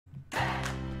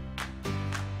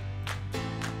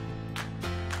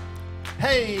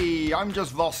Hey, I'm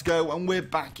just Roscoe, and we're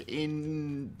back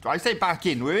in... I say back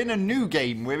in, we're in a new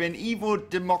game. We're in Evil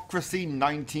Democracy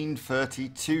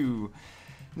 1932.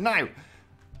 Now,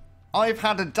 I've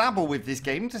had a dabble with this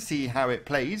game to see how it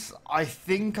plays. I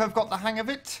think I've got the hang of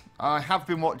it. I have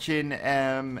been watching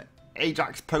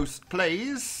Ajax Post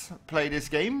Plays play this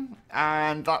game,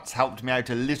 and that's helped me out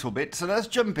a little bit. So let's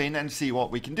jump in and see what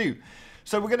we can do.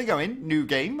 So we're going to go in, new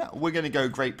game. We're going to go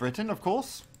Great Britain, of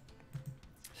course.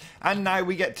 And now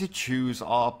we get to choose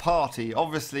our party.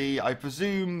 Obviously, I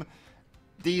presume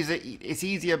it's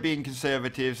easier being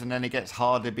Conservatives and then it gets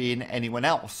harder being anyone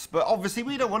else. But obviously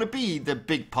we don't want to be the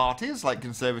big parties like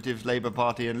Conservatives, Labour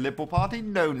Party and Liberal Party.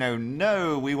 No, no,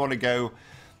 no. We want to go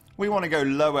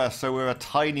lower, so we're a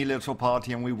tiny little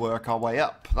party and we work our way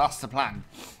up. That's the plan.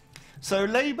 So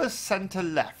Labour, centre,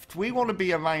 left. We want to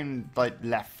be around like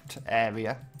left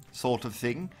area sort of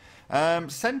thing.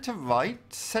 Centre right,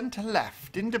 centre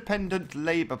left. Independent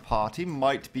Labour Party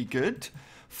might be good.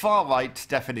 Far right,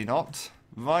 definitely not.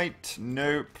 Right,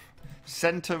 nope.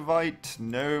 Centre right,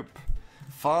 nope.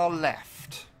 Far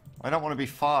left. I don't want to be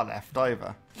far left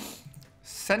either.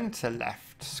 Centre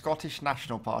left, Scottish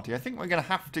National Party. I think we're going to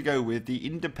have to go with the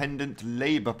Independent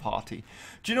Labour Party.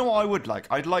 Do you know what I would like?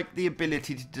 I'd like the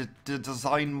ability to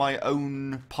design my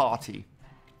own party.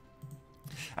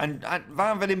 And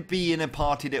rather than be in a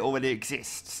party that already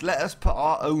exists, let us put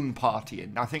our own party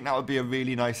in. I think that would be a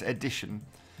really nice addition.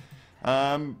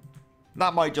 That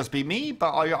might just be me,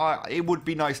 but it would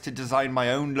be nice to design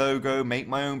my own logo, make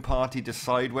my own party,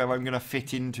 decide where I'm going to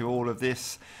fit into all of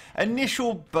this.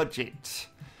 Initial budget.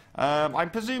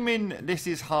 I'm presuming this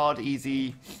is hard,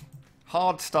 easy.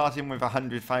 Hard starting with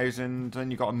 100,000,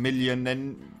 then you got 1 million,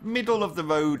 then middle of the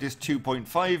road is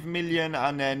 2.5 million,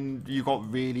 and then you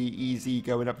got really easy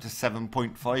going up to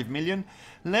 7.5 million.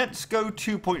 Let's go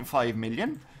 2.5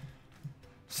 million.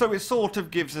 So it sort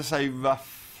of gives us a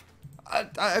rough,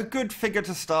 a good figure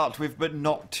to start with, but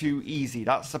not too easy.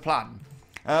 That's the plan.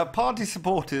 Party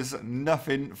supporters,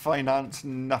 nothing. Finance,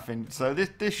 nothing. So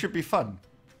this should be fun.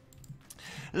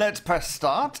 Let's press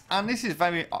start, and this is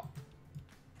very...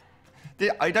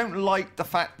 I don't like the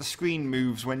fact the screen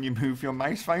moves when you move your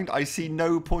mouse around. I see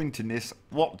no point in this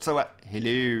whatsoever.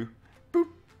 Hello. Boop,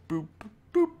 boop,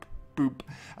 boop, boop.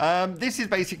 This is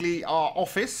basically our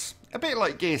office. A bit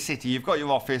like Gear City. You've got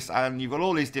your office and you've got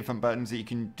all these different buttons that you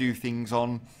can do things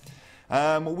on.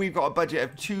 We've got a budget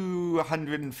of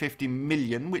 250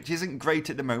 million, which isn't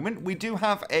great at the moment. We do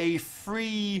have a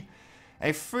free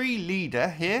leader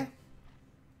here.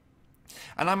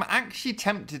 And I'm actually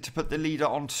tempted to put the leader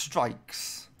on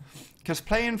strikes. Because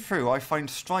playing through, I find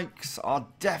strikes are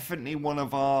definitely one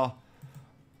of our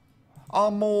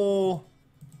more...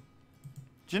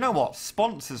 Do you know what?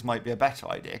 Sponsors might be a better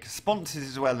idea. Because sponsors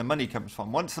is where the money comes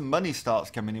from. Once the money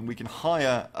starts coming in, we can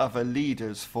hire other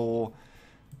leaders for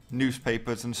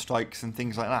newspapers and strikes and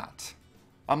things like that.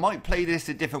 I might play this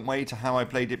a different way to how I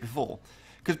played it before.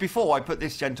 Because before, I put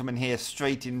this gentleman here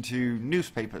straight into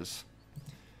newspapers.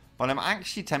 But I'm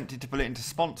actually tempted to put it into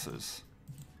sponsors.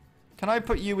 Can I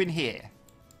put you in here?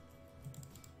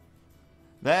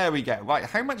 There we go. Right,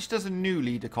 how much does a new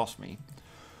leader cost me?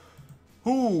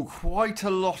 Ooh, quite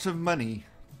a lot of money.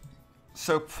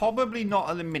 So probably not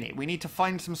at the minute. We need to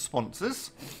find some sponsors.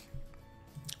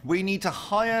 We need to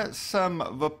hire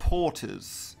some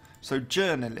reporters. So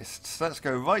journalists. Let's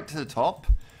go right to the top.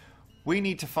 We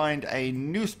need to find a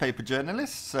newspaper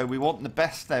journalist. So we want the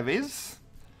best there is.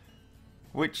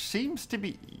 Which seems to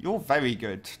be... You're very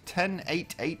good.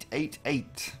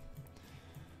 10,888.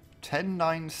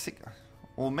 10,960.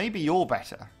 Or maybe you're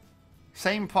better.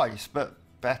 Same price, but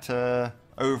better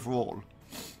overall.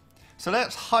 So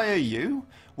let's hire you.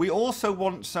 We also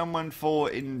want someone for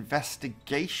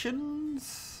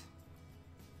investigations.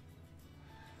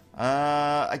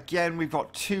 Again, we've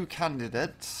got 2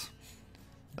 candidates.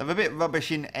 They're a bit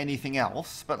rubbish in anything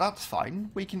else, but that's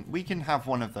fine. We can have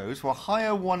one of those. We'll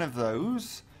hire one of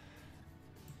those.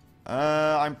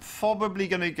 I'm probably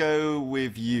going to go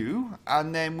with you,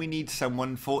 and then we need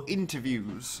someone for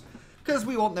interviews, because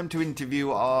we want them to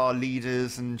interview our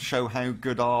leaders and show how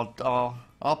good our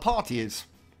party is,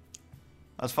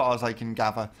 as far as I can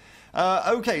gather.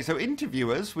 Okay, so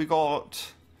interviewers, we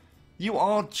got... You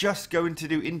are just going to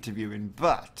do interviewing,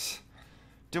 but...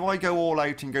 Do I go all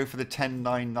out and go for the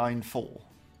 10,994?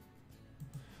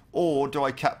 Or do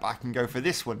I cut back and go for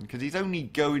this one? Because he's only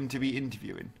going to be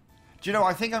interviewing. Do you know,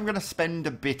 I think I'm going to spend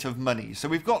a bit of money. So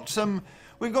we've got some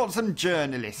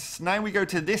journalists. Now we go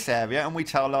to this area and we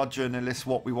tell our journalists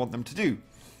what we want them to do.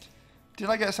 Did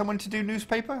I get someone to do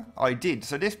newspaper? I did.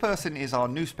 So this person is our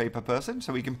newspaper person.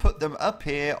 So we can put them up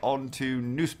here onto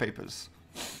newspapers.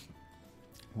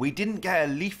 We didn't get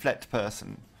a leaflet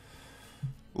person.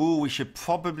 Ooh, we should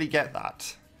probably get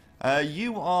that.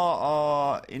 You are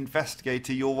our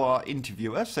investigator, you're our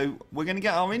interviewer. So we're going to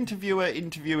get our interviewer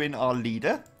interviewing our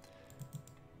leader.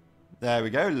 There we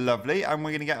go, lovely. And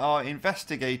we're going to get our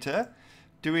investigator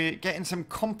getting some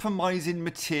compromising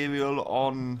material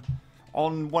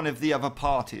on one of the other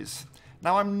parties.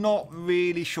 Now, I'm not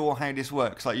really sure how this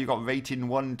works. Like, you got rating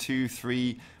 1, 2,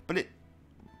 3, but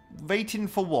rating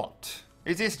for what?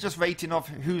 Is this just rating of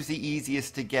who's the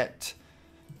easiest to get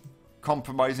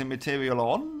compromising material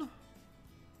on?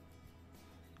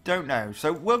 Don't know.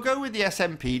 So we'll go with the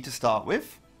SMP to start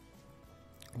with.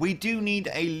 We do need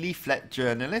a leaflet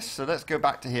journalist, so let's go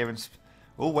back to here and...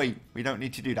 Oh, wait, we don't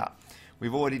need to do that.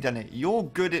 We've already done it. You're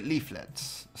good at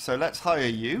leaflets, so let's hire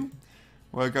you.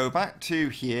 We'll go back to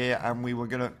here, and we're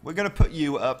gonna put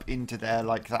you up into there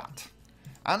like that.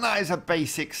 And that is a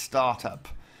basic startup.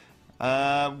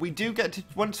 We do get to,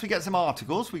 once we get some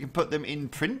articles, we can put them in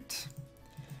print.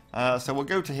 So we'll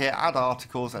go to here, add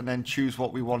articles, and then choose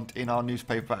what we want in our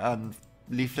newspaper and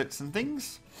leaflets and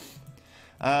things.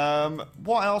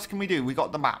 What else can we do? We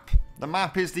got the map. The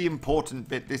map is the important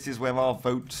bit. This is where our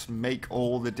votes make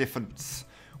all the difference.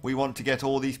 We want to get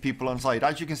all these people on side.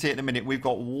 As you can see at the minute, we've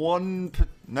got one...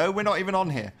 No, we're not even on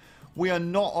here. We are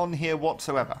not on here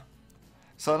whatsoever.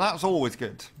 So that's always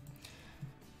good.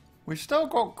 We've still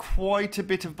got quite a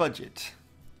bit of budget.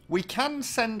 We can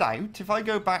send out, if I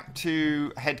go back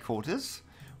to headquarters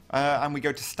and we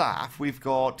go to staff, we've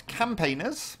got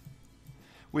campaigners,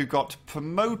 we've got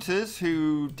promoters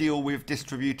who deal with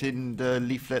distributing the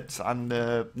leaflets and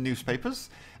the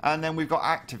newspapers, and then we've got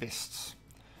activists.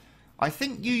 I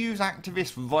think you use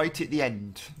activists right at the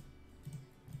end.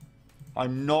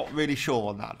 I'm not really sure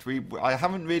on that. I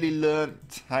haven't really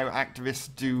learnt how activists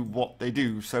do what they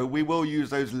do, so we will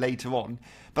use those later on.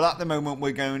 But at the moment,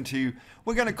 we're going to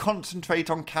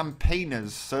concentrate on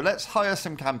campaigners. So let's hire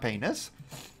some campaigners.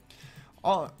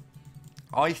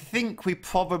 I think we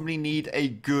probably need a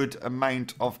good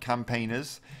amount of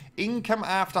campaigners. Income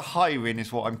after hiring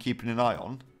is what I'm keeping an eye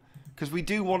on, because we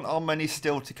do want our money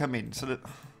still to come in. So that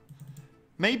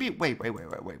maybe wait.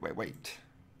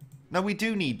 No, we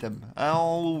do need them.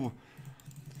 Oh,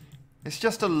 it's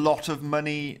just a lot of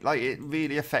money. Like, it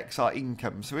really affects our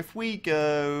income. So if we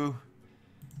go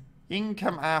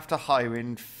income after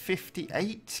hiring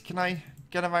 58, can I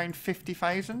get around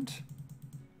 50,000?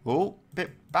 Oh,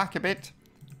 back a bit.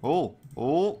 Oh,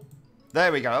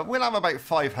 there we go. We'll have about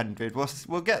 500.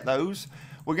 We'll get those.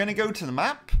 We're going to go to the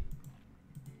map,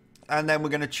 and then we're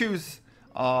going to choose.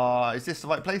 Is this the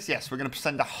right place? Yes, we're going to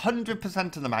send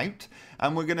 100% of them out,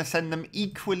 and we're going to send them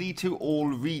equally to all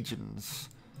regions.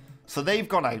 So they've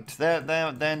gone out. They're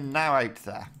now out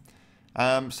there.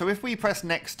 So if we press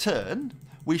next turn,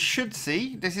 we should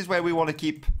see, this is where we want to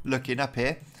keep looking up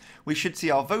here, we should see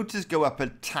our voters go up a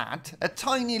tad, a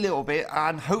tiny little bit,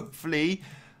 and hopefully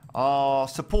our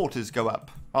supporters go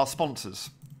up, our sponsors.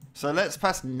 So let's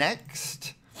press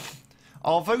next.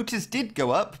 Our voters did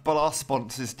go up, but our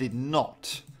sponsors did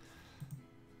not.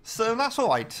 So that's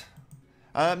alright.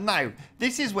 Now,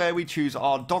 this is where we choose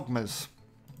our dogmas.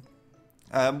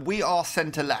 We are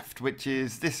centre left, which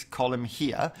is this column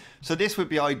here. So this would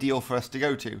be ideal for us to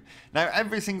go to. Now,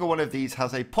 every single one of these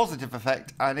has a positive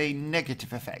effect and a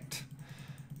negative effect.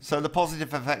 So the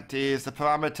positive effect is the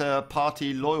parameter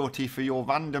party loyalty for your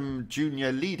random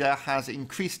junior leader has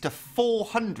increased to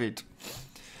 400.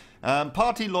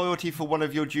 Party loyalty for one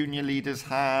of your junior leaders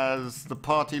has, the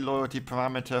party loyalty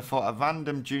parameter for a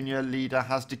random junior leader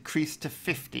has decreased to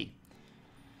 50.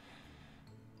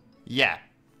 Yeah,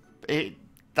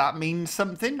 that means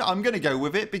something. I'm going to go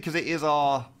with it because it is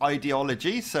our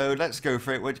ideology, so let's go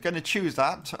for it. We're going to choose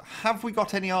that. Have we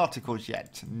got any articles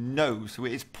yet? No, so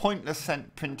it is pointless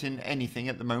printing anything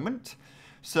at the moment.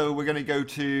 So we're going to go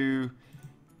to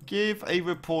give a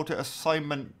reporter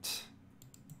assignment.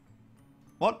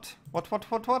 What? We've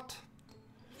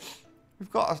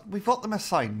got them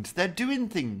assigned. They're doing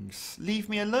things. Leave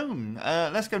me alone.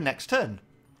 Let's go next turn.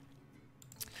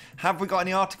 Have we got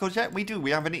any articles yet? We do.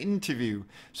 We have an interview.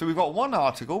 So we've got one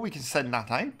article. We can send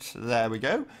that out. There we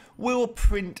go. We'll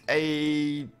print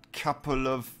a couple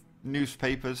of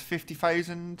newspapers.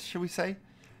 50,000, shall we say?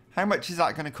 How much is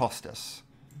that going to cost us?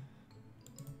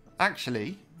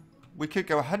 Actually, we could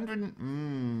go 100...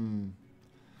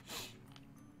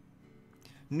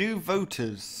 New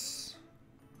voters.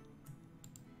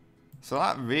 So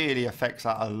that really affects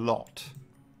that a lot.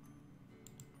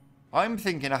 I'm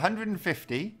thinking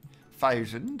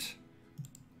 150,000.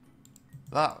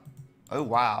 That, oh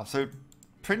wow. So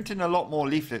printing a lot more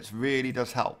leaflets really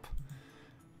does help.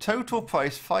 Total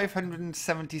price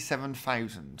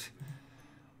 577,000.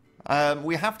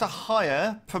 We have to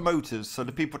hire promoters, so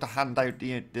the people to hand out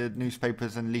the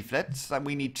newspapers and leaflets, and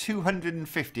we need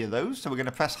 250 of those, so we're going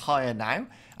to press hire now,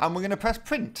 and we're going to press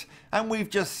print, and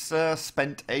we've just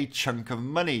spent a chunk of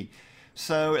money.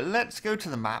 So let's go to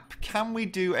the map. Can we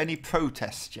do any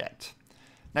protests yet?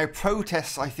 Now,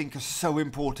 protests, I think, are so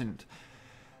important.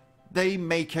 They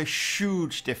make a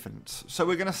huge difference. So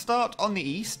we're going to start on the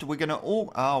east. We're going to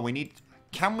we need...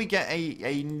 Can we get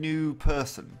a new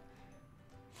person?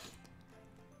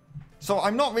 So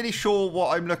I'm not really sure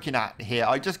what I'm looking at here.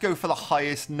 I just go for the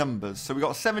highest numbers. So we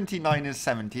got 79 and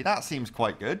 70. That seems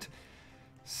quite good.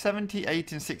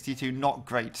 78 and 62, not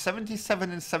great.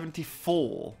 77 and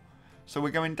 74. So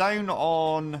we're going down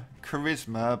on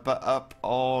charisma, but up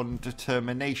on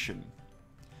determination.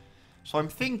 So I'm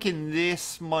thinking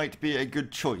this might be a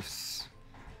good choice.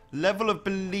 Level of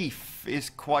belief is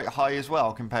quite high as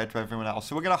well compared to everyone else.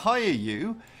 So we're going to hire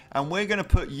you, and we're going to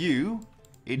put you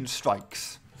in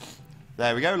strikes.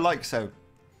 There we go, like so.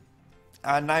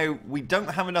 And now we don't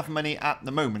have enough money at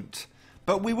the moment,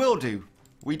 but we will do.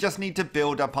 We just need to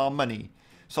build up our money.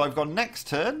 So I've gone next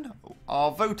turn.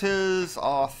 Our voters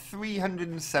are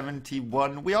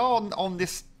 371. We are on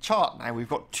this chart now. We've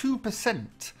got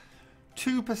 2%.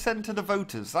 2% of the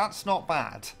voters. That's not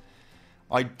bad.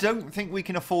 I don't think we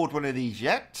can afford one of these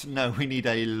yet. No, we need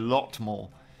a lot more.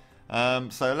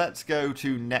 So let's go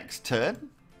to next turn.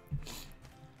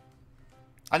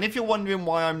 And if you're wondering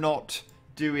why I'm not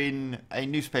doing a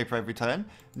newspaper every turn,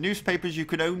 newspapers you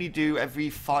can only do every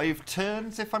 5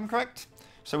 turns, if I'm correct.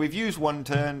 So we've used 1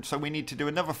 turn, so we need to do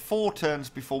another 4 turns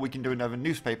before we can do another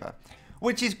newspaper.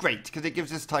 Which is great, because it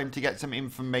gives us time to get some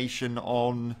information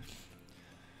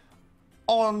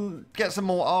get some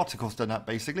more articles done up,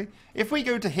 basically. If we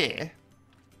go to here,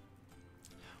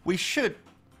 we should...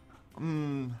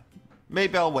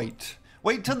 maybe I'll wait.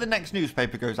 Wait till the next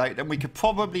newspaper goes out, and we could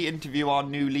probably interview our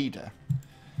new leader.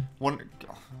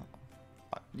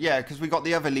 Yeah, because we got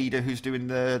the other leader who's doing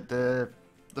the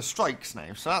strikes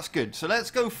now, so that's good. So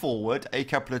let's go forward a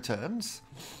couple of turns.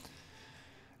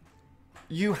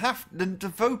 You have... The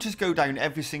voters go down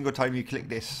every single time you click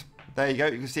this. There you go,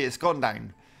 you can see it's gone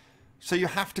down. So you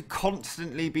have to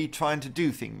constantly be trying to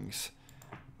do things.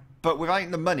 But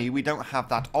without the money, we don't have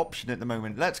that option at the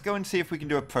moment. Let's go and see if we can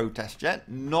do a protest yet.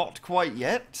 Not quite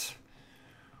yet.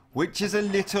 Which is a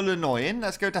little annoying.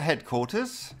 Let's go to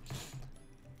headquarters.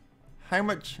 How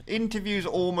much? Interviews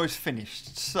almost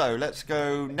finished. So let's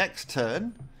go next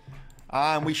turn.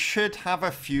 And we should have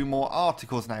a few more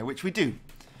articles now, which we do.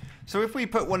 So if we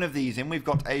put one of these in, we've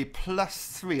got a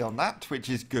 +3 on that, which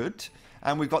is good.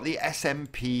 And we've got the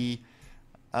SMP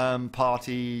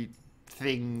party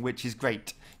thing, which is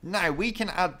great. Now, we can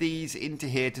add these into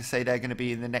here to say they're going to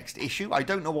be in the next issue. I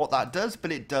don't know what that does,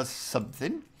 but it does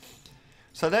something.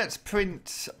 So let's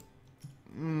print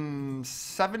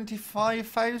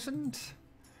 75,000.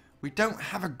 We don't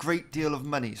have a great deal of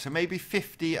money, so maybe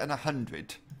 50 and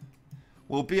 100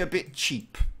 will be a bit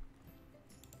cheap.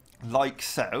 Like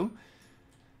so.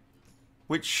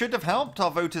 Which should have helped.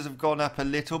 Our voters have gone up a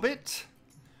little bit.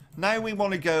 Now we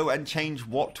want to go and change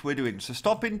what we're doing. So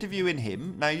stop interviewing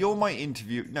him. Now you're my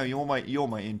interview. No, you're my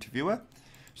interviewer.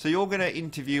 So you're going to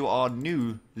interview our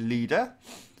new leader.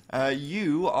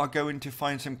 You are going to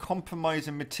find some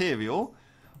compromising material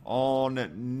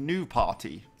on New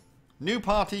Party. New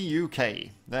Party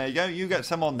UK. There you go. You get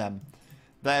some on them.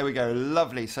 There we go.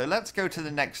 Lovely. So let's go to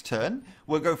the next turn.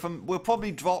 We'll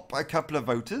probably drop a couple of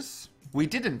voters. We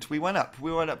didn't. We went up.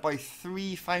 We went up by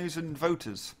 3,000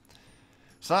 voters.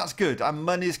 So that's good, and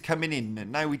money's coming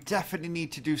in. Now we definitely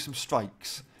need to do some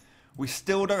strikes. We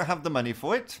still don't have the money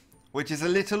for it, which is a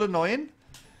little annoying.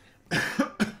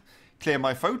 Clear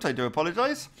my throat, I do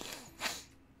apologise.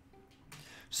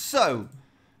 So,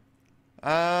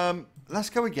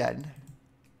 let's go again.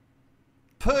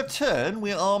 Per turn,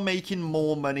 we are making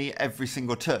more money every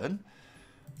single turn.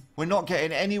 We're not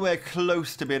getting anywhere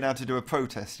close to being able to do a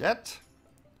protest yet.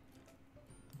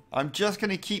 I'm just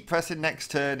going to keep pressing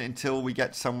next turn until we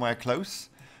get somewhere close.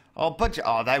 Our budget...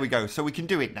 Oh, there we go. So we can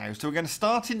do it now. So we're going to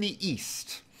start in the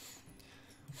east.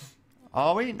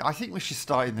 Are we? I think we should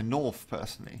start in the north,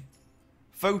 personally.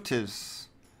 Voters.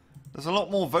 There's a lot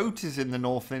more voters in the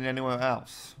north than anywhere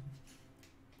else.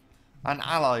 And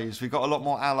allies. We've got a lot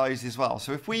more allies as well.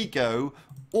 So if we go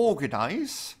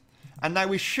organise... And now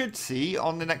we should see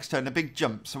on the next turn a big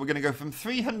jump. So we're going to go from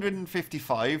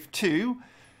 355 to...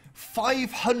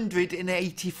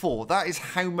 584. That is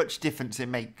how much difference it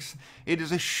makes. It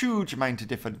is a huge amount of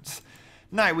difference.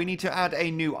 Now we need to add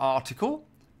a new article.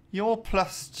 You're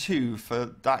 +2 for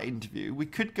that interview. We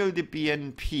could go the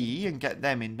BNP and get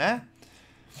them in there.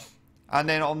 And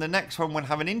then on the next one, we'll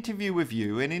have an interview with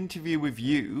you,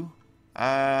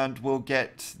 and we'll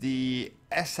get the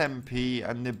SMP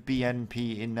and the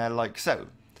BNP in there like so.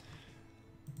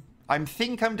 I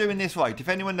think I'm doing this right. If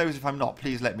anyone knows if I'm not,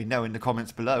 please let me know in the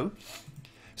comments below.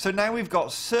 So now we've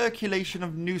got circulation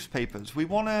of newspapers. We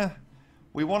want to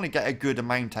get a good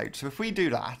amount out. So if we do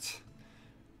that,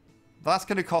 that's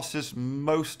going to cost us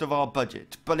most of our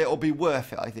budget, but it'll be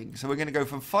worth it, I think. So we're going to go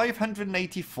from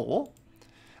 584,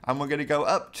 and we're going to go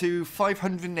up to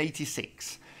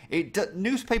 586.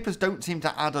 Newspapers don't seem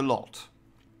to add a lot.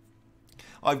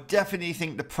 I definitely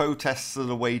think the protests are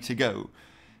the way to go.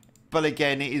 But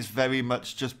again, it is very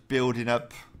much just building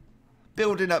up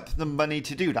the money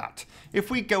to do that. If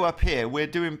we go up here, we're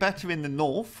doing better in the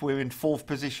north. We're in 4th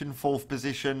position,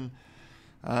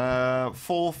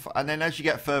 4th, and then as you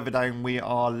get further down, we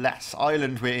are less.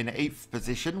 Ireland, we're in 8th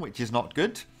position, which is not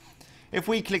good. If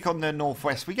we click on the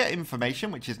northwest, we get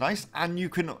information, which is nice, and you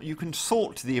can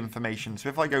sort the information. So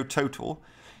if I go total,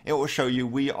 it will show you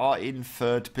we are in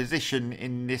 3rd position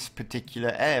in this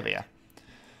particular area.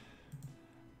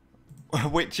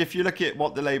 Which, if you look at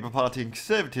what the Labour Party and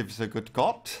Conservatives have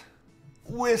got,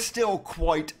 we're still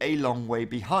quite a long way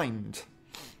behind.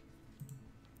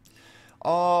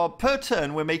 Per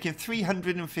turn, we're making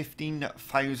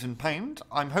 £315,000.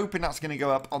 I'm hoping that's going to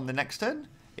go up on the next turn.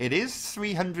 It is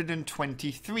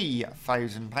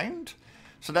 £323,000.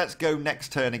 So let's go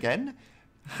next turn again.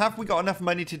 Have we got enough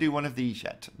money to do one of these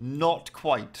yet? Not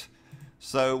quite.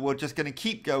 So we're just going to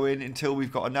keep going until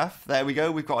we've got enough. There we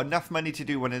go. We've got enough money to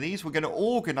do one of these. We're going to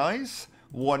organise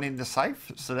one in the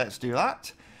south. So let's do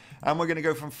that. And we're going to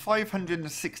go from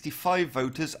 565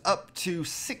 voters up to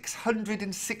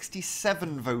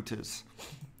 667 voters.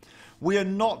 We are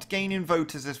not gaining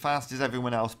voters as fast as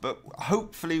everyone else, but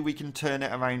hopefully we can turn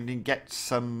it around and get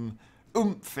some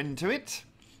oomph into it.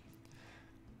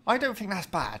 I don't think that's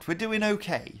bad. We're doing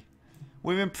okay.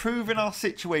 We're improving our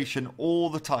situation all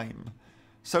the time.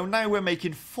 So now we're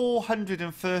making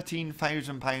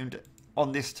 £413,000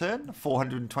 on this turn,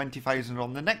 420,000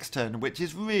 on the next turn, which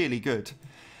is really good.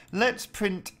 Let's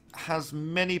print as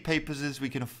many papers as we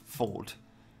can afford.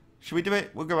 Should we do it?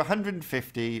 We'll go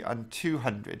 150 and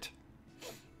 200.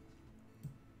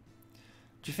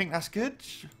 Do you think that's good?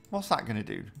 What's that going to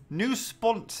do? New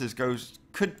sponsors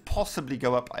could possibly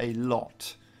go up a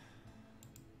lot.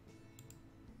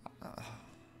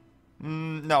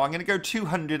 No, I'm going to go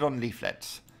 200 on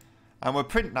leaflets. And we'll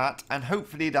print that, and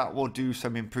hopefully that will do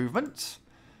some improvements.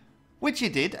 Which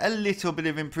it did, a little bit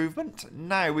of improvement.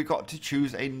 Now we've got to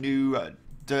choose a new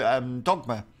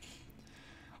dogma.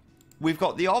 We've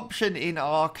got the option in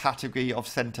our category of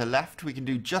centre-left. We can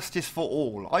do justice for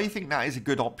all. I think that is a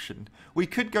good option. We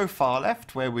could go far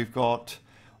left, where we've got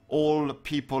all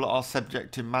people are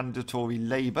subject to mandatory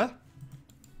labour.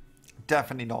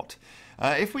 Definitely not.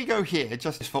 If we go here,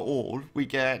 justice for all, we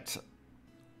get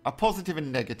a positive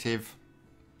and negative.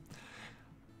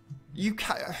 You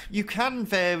can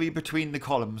vary between the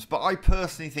columns, but I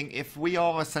personally think if we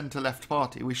are a centre-left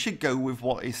party, we should go with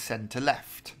what is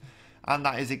centre-left. And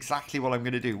that is exactly what I'm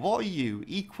going to do. What are you?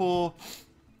 Equal.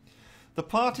 The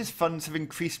party's funds have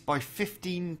increased by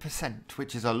 15%,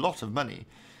 which is a lot of money.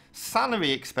 Salary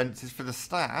expenses for the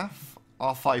staff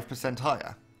are 5%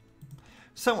 higher.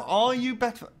 So are you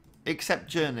better, except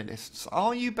journalists,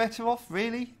 are you better off,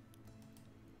 really?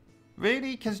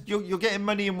 Really? Because you're getting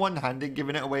money in one hand and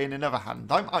giving it away in another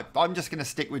hand. I'm just going to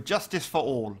stick with justice for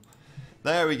all.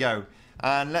 There we go.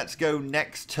 And let's go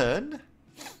next turn.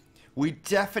 We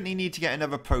definitely need to get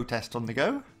another protest on the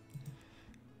go.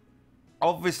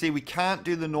 Obviously, we can't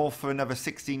do the north for another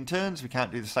 16 turns. We can't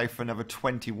do the south for another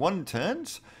 21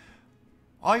 turns.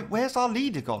 Where's our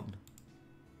leader gone?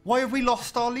 Why have we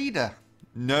lost our leader?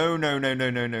 No.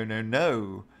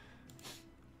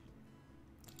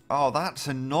 Oh, that's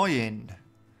annoying.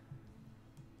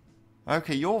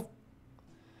 Okay, your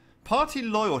party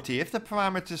loyalty. If the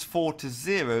parameters fall to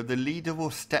 0, the leader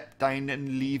will step down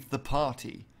and leave the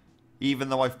party. Even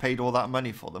though I've paid all that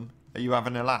money for them. Are you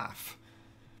having a laugh?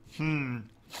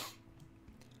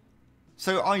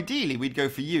 So ideally we'd go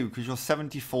for you because you're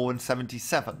 74 and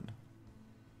 77.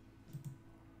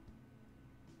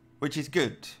 Which is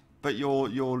good. But your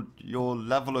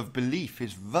level of belief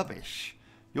is rubbish.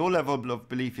 Your level of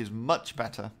belief is much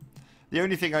better. The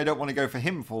only thing I don't want to go for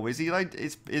him for is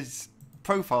his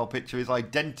profile picture is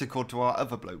identical to our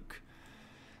other bloke.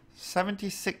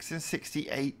 76 and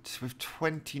 68 with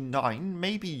 29.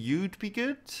 Maybe you'd be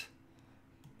good.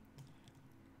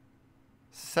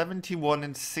 71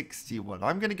 and 61.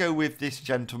 I'm going to go with this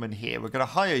gentleman here. We're going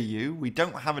to hire you. We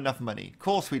don't have enough money. Of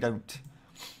course we don't.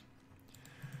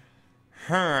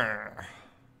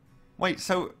 Wait,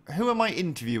 so who am I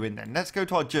interviewing then? Let's go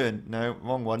to our journey. No,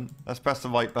 wrong one. Let's press the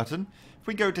right button. If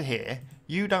we go to here,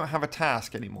 you don't have a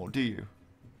task anymore, do you?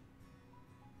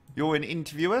 You're an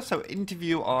interviewer, so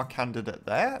interview our candidate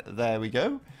there. There we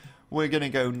go. We're going to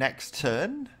go next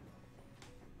turn.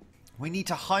 We need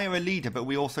to hire a leader, but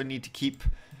we also need to keep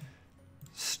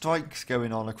strikes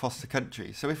going on across the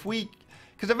country. So if we...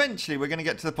 Because eventually we're going to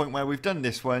get to the point where we've done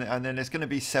this one, and then it's going to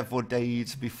be several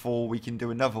days before we can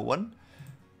do another one.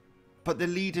 But the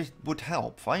leader would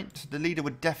help, right? The leader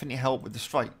would definitely help with the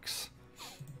strikes.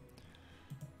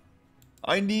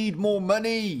 I need more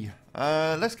money.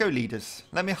 Let's go leaders.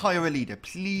 Let me hire a leader,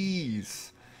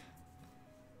 please.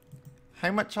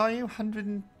 How much are you?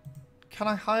 100... Can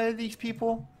I hire these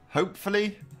people?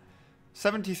 Hopefully.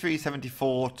 73,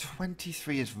 74.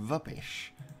 23 is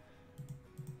rubbish.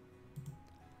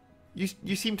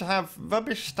 You seem to have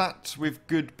rubbish stats with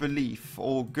good belief,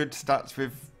 or good stats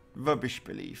with rubbish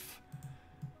belief.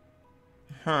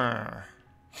 I'm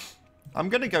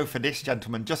going to go for this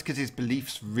gentleman just because his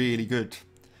belief's really good.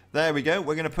 There we go.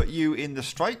 We're going to put you in the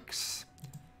strikes.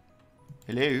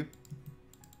 Hello.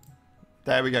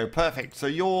 There we go. Perfect. So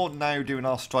you're now doing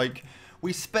our strike.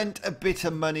 We spent a bit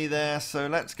of money there, so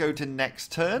let's go to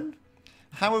next turn.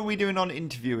 How are we doing on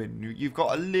interviewing? You've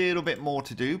got a little bit more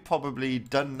to do. Probably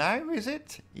done now, is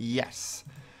it? Yes.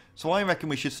 So I reckon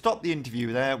we should stop the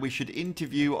interview there. We should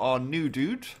interview our new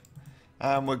dude.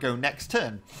 And we'll go next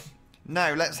turn.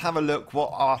 Now, let's have a look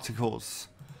what articles.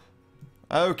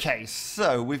 Okay,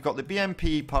 so we've got the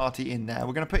BNP party in there.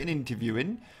 We're going to put an interview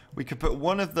in. We could put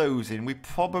one of those in. We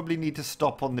probably need to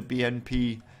stop on the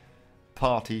BNP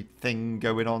party thing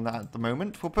going on at the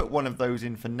moment. We'll put one of those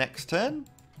in for next turn.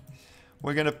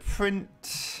 We're going to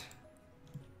print...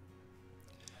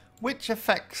 Which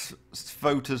affects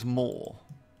voters more?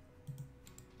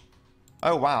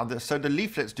 Oh, wow. So the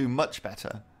leaflets do much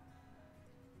better.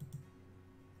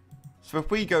 So if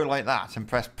we go like that and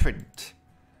press print,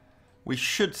 we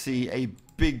should see a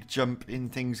big jump in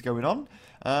things going on.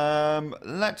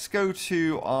 Let's go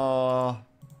to our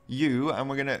U, and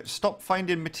we're going to stop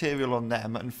finding material on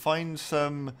them and find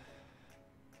some...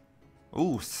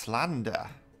 Ooh,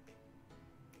 slander.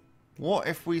 What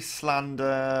if we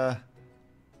slander...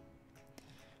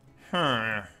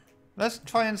 Let's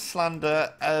try and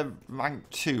slander rank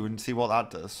 2 and see what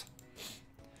that does.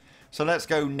 So let's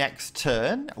go next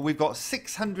turn. We've got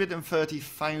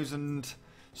 630,000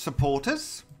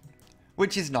 supporters,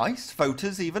 which is nice.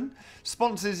 Voters even.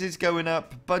 Sponsors is going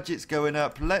up. Budget's going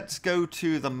up. Let's go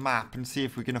to the map and see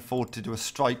if we can afford to do a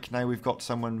strike now we've got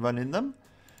someone running them.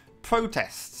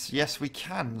 Protests. Yes, we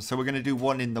can. So we're going to do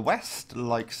one in the west,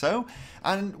 like so.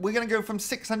 And we're going to go from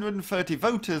 630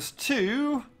 voters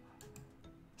to...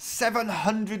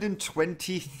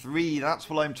 723,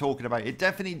 that's what I'm talking about. It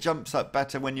definitely jumps up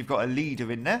better when you've got a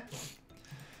leader in there.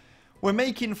 We're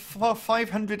making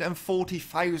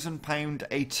 £540,000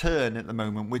 a turn at the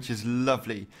moment, which is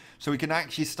lovely. So we can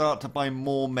actually start to buy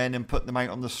more men and put them out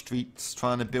on the streets,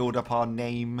 trying to build up our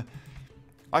name.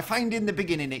 I find in the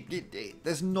beginning,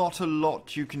 there's not a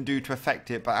lot you can do to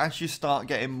affect it, but as you start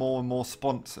getting more and more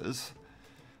sponsors...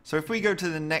 So if we go to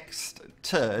the next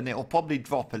turn, it'll probably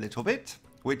drop a little bit.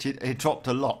 Which it dropped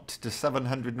a lot to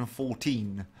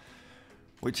 714,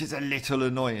 which is a little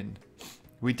annoying.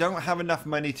 We don't have enough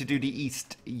money to do the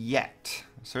east yet.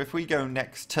 So if we go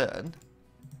next turn,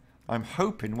 I'm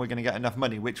hoping we're going to get enough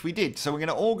money, which we did. So we're going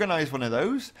to organise one of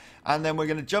those, and then we're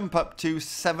going to jump up to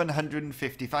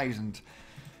 750,000.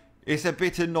 It's a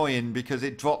bit annoying because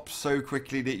it drops so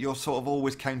quickly that you're sort of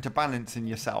always counterbalancing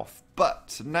yourself.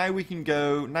 But now we can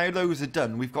go, now those are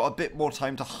done, we've got a bit more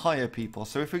time to hire people.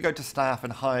 So if we go to staff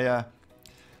and hire,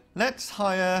 let's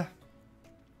hire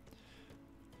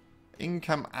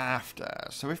income after.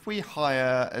 So if we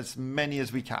hire as many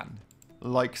as we can,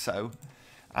 like so,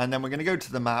 and then we're going to go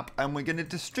to the map and we're going to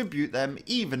distribute them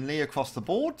evenly across the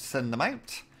board, send them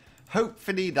out.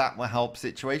 Hopefully that will help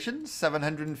situations.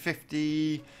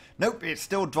 750, nope, it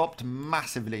still dropped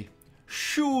massively,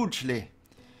 hugely.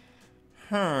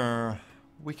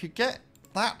 We could get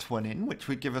that one in, which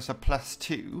would give us a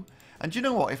 +2. And do you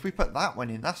know what? If we put that one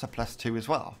in, that's a +2 as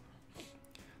well.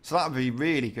 So that would be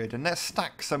really good. And let's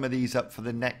stack some of these up for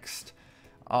the next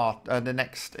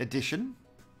edition.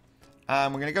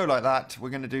 And we're going to go like that. We're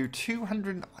going to do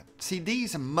 200. See,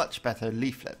 these are much better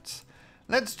leaflets.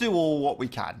 Let's do all what we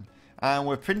can. And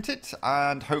we'll print it,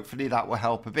 and hopefully that will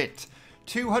help a bit.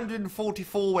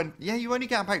 244 when... Yeah, you only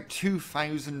get about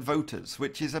 2,000 voters,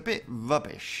 which is a bit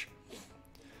rubbish.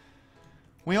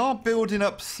 We are building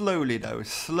up slowly though,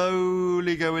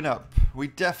 slowly going up. We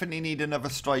definitely need another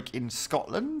strike in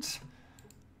Scotland.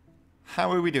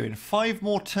 How are we doing? 5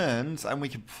 more turns and we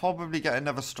can probably get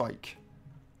another strike.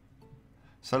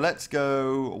 So let's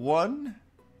go 1,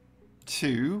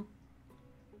 2.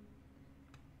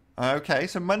 Okay,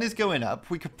 so money's going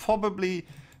up. We could probably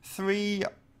 3.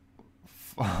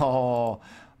 Oh,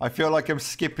 I feel like I'm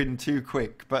skipping too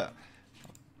quick, but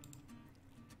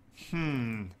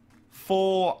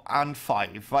 4 and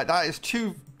 5. Right, that is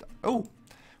 2. Oh,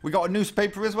 we got a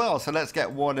newspaper as well. So let's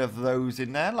get one of those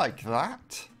in there like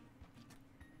that.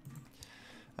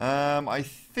 I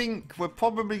think we're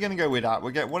probably going to go with that.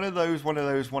 We'll get one of those, one of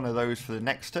those, one of those for the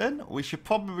next turn. We should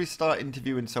probably start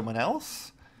interviewing someone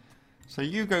else. So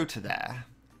you go to there.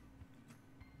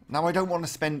 Now I don't want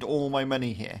to spend all my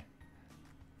money here.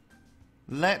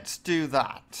 Let's do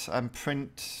that and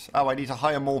print. Oh, I need to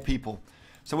hire more people.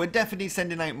 So we're definitely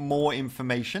sending out more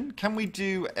information. Can we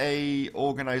do a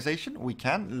organization? We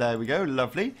can. There we go.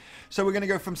 Lovely. So we're going to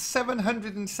go from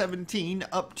 717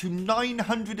 up to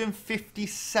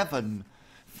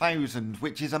 957,000,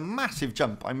 which is a massive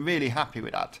jump. I'm really happy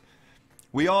with that.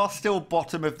 We are still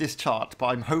bottom of this chart, but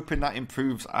I'm hoping that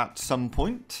improves at some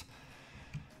point.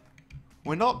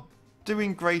 We're not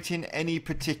doing great in any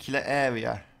particular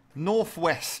area.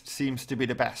 Northwest seems to be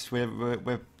the best.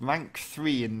 We're rank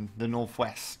 3 in the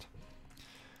Northwest.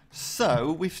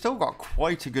 So we've still got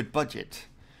quite a good budget.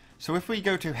 So if we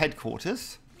go to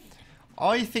headquarters,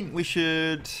 I think we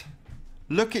should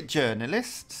look at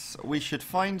journalists. We should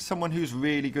find someone who's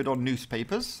really good on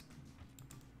newspapers.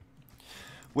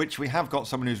 Which we have got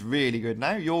someone who's really good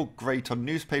now. You're great on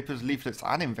newspapers, leaflets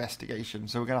and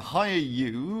investigations. So we're going to hire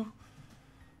you.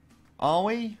 Are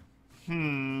we?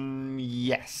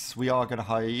 Yes, we are going to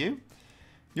hire you.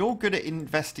 You're good at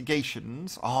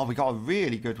investigations. Oh, we got a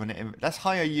really good one. Let's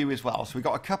hire you as well. So we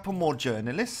got a couple more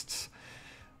journalists.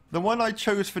 The one I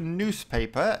chose for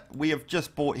newspaper, we have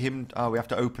just bought him. Oh, we have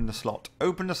to open the slot.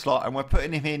 Open the slot, and we're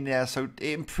putting him in there so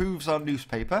it improves our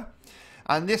newspaper.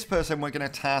 And this person we're going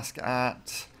to task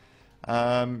at.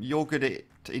 You're good at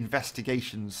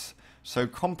investigations. So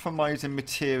compromising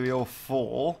material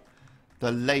for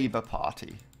the Labour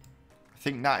Party. I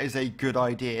think that is a good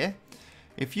idea.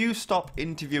 If you stop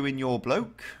interviewing your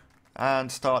bloke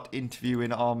and start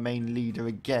interviewing our main leader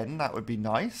again, that would be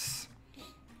nice.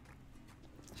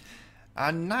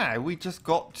 And now we just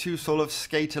got to sort of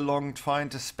skate along trying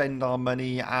to spend our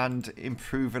money and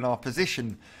improving our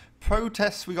position.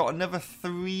 Protests, we got another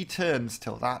 3 turns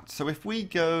till that. So if we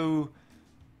go...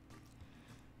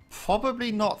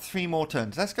 Probably not 3 more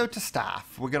turns. Let's go to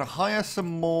staff. We're going to hire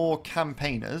some more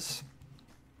campaigners.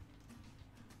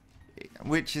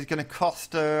 Which is going to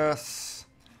cost us...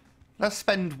 Let's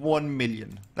spend 1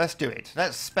 million. Let's do it.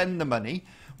 Let's spend the money.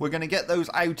 We're going to get those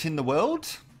out in the world.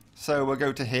 So we'll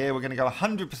go to here. We're going to go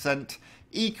 100%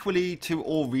 equally to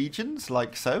all regions,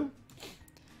 like so.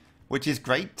 Which is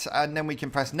great. And then we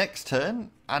can press next turn.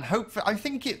 And hopefully... I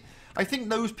think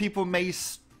those people may...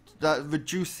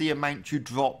 reduce the amount you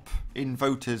drop in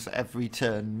voters every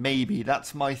turn. Maybe.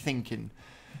 That's my thinking.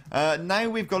 Now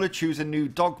we've got to choose a new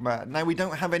dogma. Now we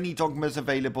don't have any dogmas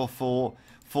available for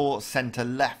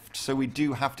centre-left. So we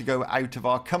do have to go out of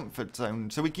our comfort zone.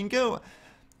 So we can go...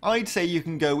 I'd say you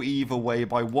can go either way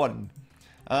by 1.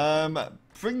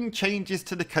 Bring changes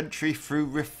to the country through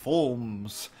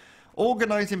reforms.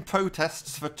 Organising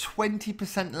protests for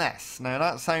 20% less. Now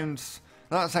that sounds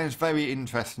very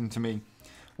interesting to me.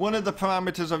 One of the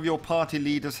parameters of your party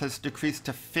leaders has decreased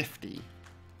to 50.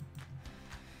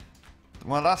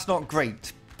 Well, that's not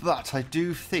great, but I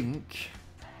do think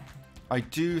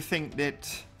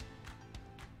that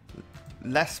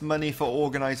less money for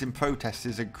organising protests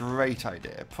is a great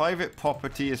idea. Private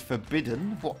property is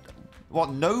forbidden.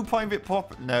 What? No private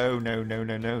property?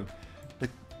 No.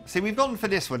 See, we've gone for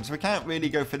this one, so we can't really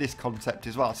go for this concept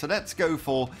as well. So let's go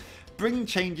for bring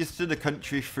changes to the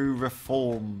country through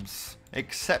reforms.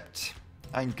 Accept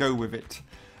and go with it.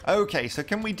 Okay, so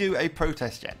can we do a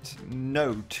protest yet?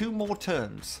 No, 2 more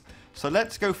turns. So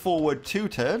let's go forward 2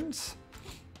 turns.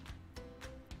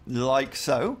 Like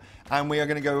so. And we are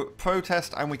going to go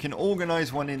protest and we can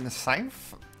organise one in the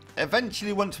south.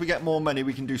 Eventually, once we get more money,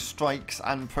 we can do strikes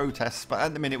and protests. But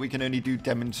at the minute, we can only do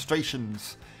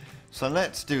demonstrations. So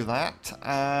let's do that.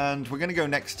 And we're going to go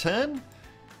next turn.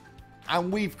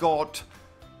 And we've got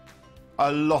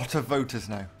a lot of voters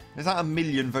now. Is that 1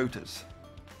 million voters?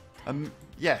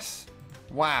 Yes.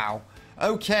 Wow.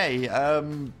 Okay.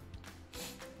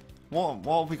 What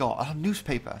have we got? A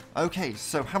newspaper. Okay,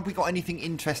 so have we got anything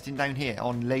interesting down here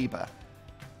on Labour?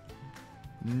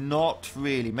 Not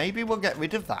really. Maybe we'll get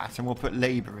rid of that and we'll put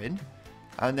Labour in.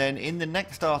 And then in the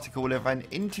next article, we'll have an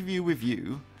interview with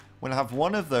you. We'll have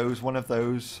one of those, one of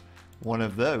those, one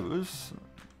of those.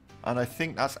 And I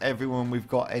think that's everyone we've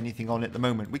got anything on at the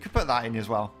moment. We could put that in as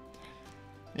well.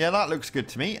 Yeah, that looks good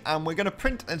to me. And we're going to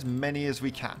print as many as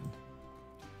we can.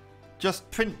 Just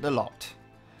print the lot.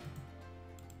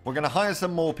 We're going to hire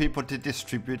some more people to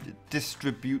distribute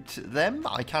them.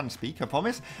 I can speak, I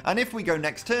promise. And if we go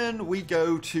next turn, we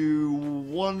go to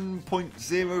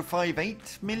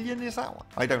 1.058 million, is that one?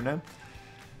 I don't know.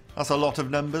 That's a lot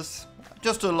of numbers.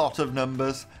 Just a lot of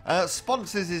numbers.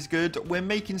 Sponsors is good. We're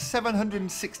making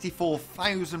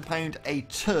 £764,000 a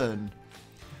turn.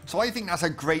 So I think that's a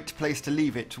great place to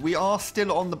leave it. We are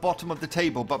still on the bottom of the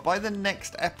table, but by the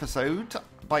next episode,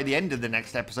 by the end of the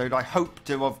next episode, I hope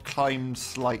to have climbed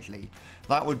slightly.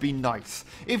 That would be nice.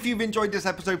 If you've enjoyed this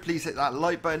episode, please hit that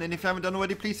like button, and if you haven't done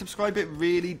already, please subscribe. It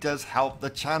really does help the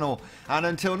channel. And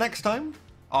until next time,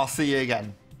 I'll see you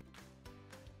again.